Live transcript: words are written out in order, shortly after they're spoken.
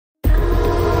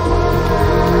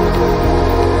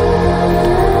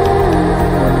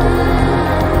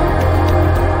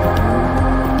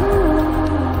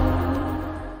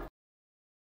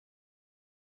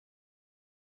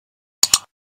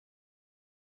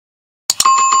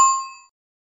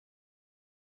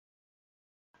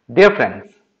Dear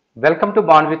friends, welcome to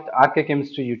Bond with RK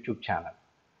Chemistry YouTube channel.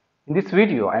 In this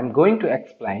video, I am going to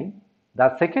explain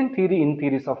the second theory in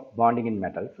theories of bonding in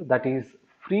metals, that is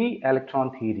free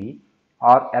electron theory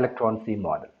or electron C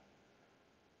model.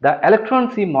 The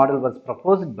electron C model was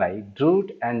proposed by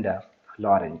Drude and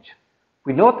Lorentz.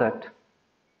 We know that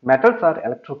metals are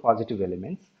electropositive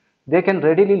elements. They can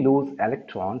readily lose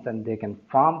electrons and they can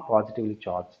form positively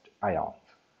charged ions.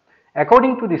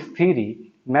 According to this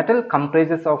theory, metal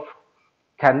comprises of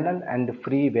kernel and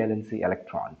free valency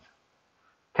electrons.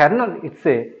 Kernel is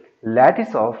a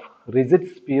lattice of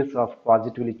rigid spheres of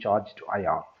positively charged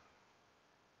ions.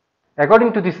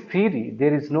 According to this theory,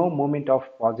 there is no movement of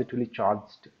positively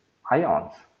charged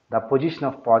ions. The position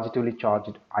of positively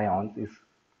charged ions is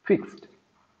fixed.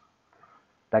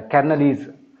 The kernel is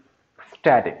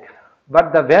static,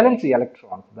 but the valency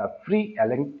electrons, the free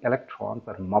electrons,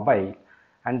 are mobile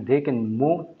and they can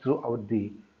move throughout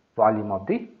the volume of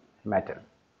the metal.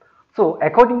 So,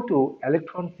 according to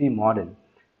electron C model,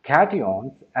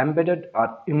 cations embedded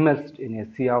are immersed in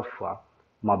a sea of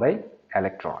mobile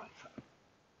electrons.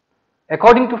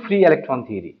 According to free electron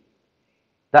theory,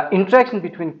 the interaction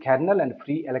between kernel and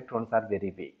free electrons are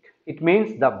very weak. It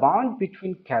means the bond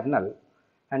between kernel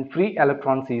and free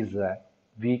electrons is a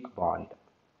weak bond.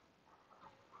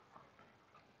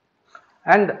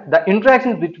 And the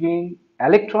interaction between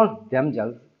electrons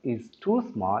themselves is too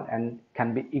small and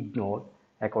can be ignored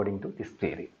according to this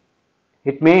theory.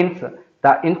 It means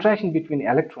the interaction between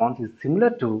electrons is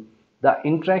similar to the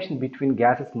interaction between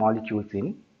gaseous molecules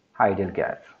in ideal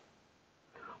gas.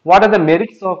 What are the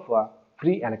merits of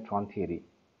free electron theory?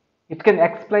 It can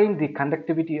explain the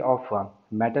conductivity of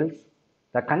metals.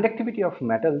 The conductivity of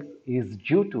metals is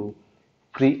due to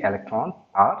free electrons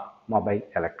or mobile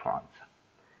electrons.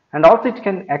 And also it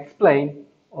can explain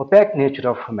opaque nature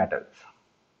of metals.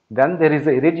 When there is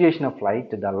a irradiation of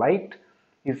light, the light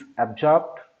is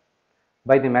absorbed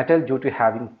by the metal due to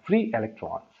having free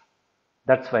electrons.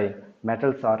 That's why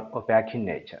metals are opaque in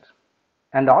nature.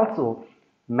 And also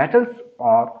metals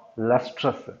are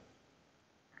lustrous.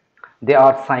 They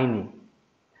are shiny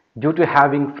due to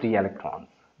having free electrons.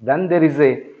 When there is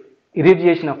a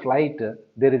irradiation of light,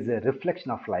 there is a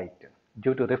reflection of light.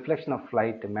 Due to reflection of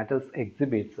light, metals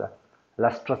exhibits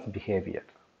lustrous behavior.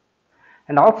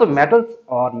 And also metals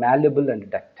are malleable and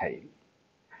ductile.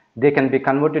 They can be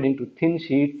converted into thin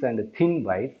sheets and thin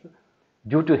wires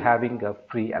due to having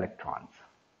free electrons.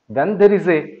 When there is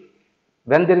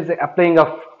a applying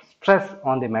of stress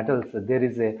on the metals, there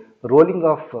is a rolling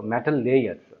of metal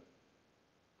layers.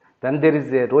 When there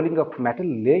is a rolling of metal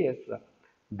layers,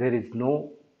 there is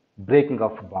no breaking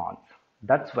of bonds.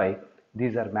 That's why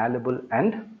these are malleable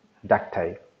and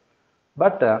ductile.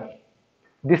 But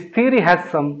this theory has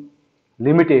some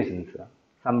limitations,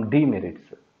 some demerits.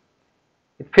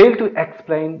 It failed to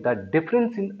explain the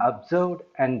difference in observed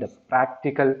and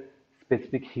practical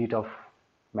specific heat of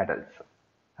metals.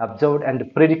 Observed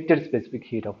and predicted specific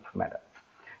heat of metals.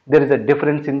 There is a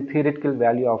difference in theoretical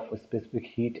value of specific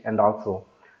heat and also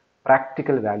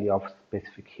practical value of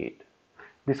specific heat.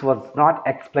 This was not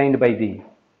explained by the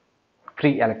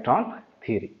free electron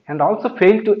theory and also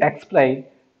failed to explain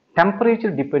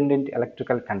temperature dependent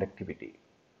electrical conductivity.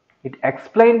 It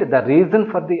explained the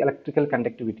reason for the electrical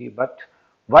conductivity, but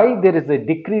why there is a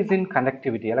decrease in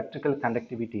conductivity, electrical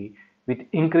conductivity with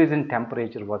increase in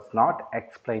temperature was not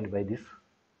explained by this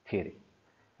theory.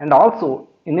 And also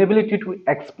inability to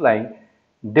explain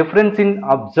difference in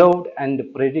observed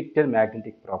and predicted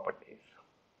magnetic properties.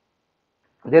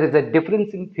 There is a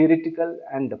difference in theoretical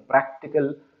and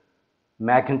practical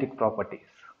magnetic properties.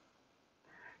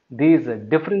 These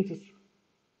differences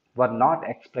were not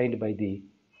explained by the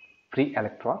free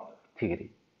electron theory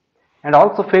and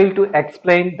also failed to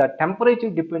explain the temperature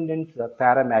dependent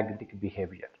paramagnetic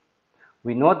behavior.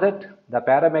 We know that the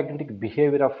paramagnetic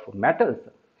behavior of metals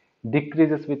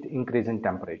decreases with increase in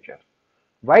temperature.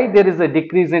 Why there is a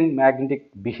decrease in magnetic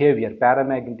behavior,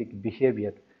 paramagnetic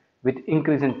behavior with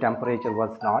increase in temperature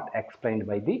was not explained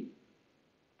by the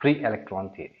free electron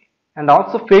theory and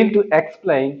also failed to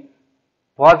explain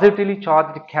positively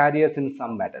charged carriers in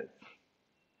some metals.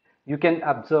 You can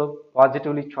observe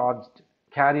positively charged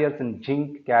carriers in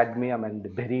zinc, cadmium and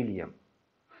beryllium.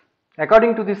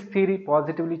 According to this theory,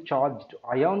 positively charged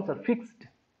ions are fixed.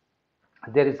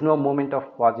 There is no movement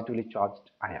of positively charged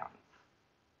ions.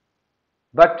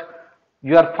 But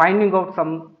you are finding out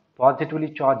some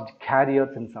positively charged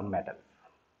carriers in some metals.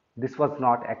 This was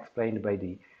not explained by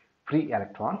the free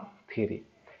electron theory.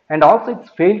 And also it's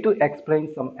failed to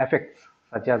explain some effects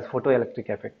such as photoelectric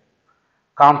effect,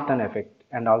 Compton effect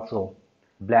and also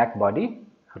black body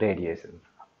radiations.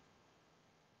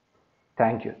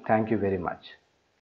 Thank you. Thank you very much.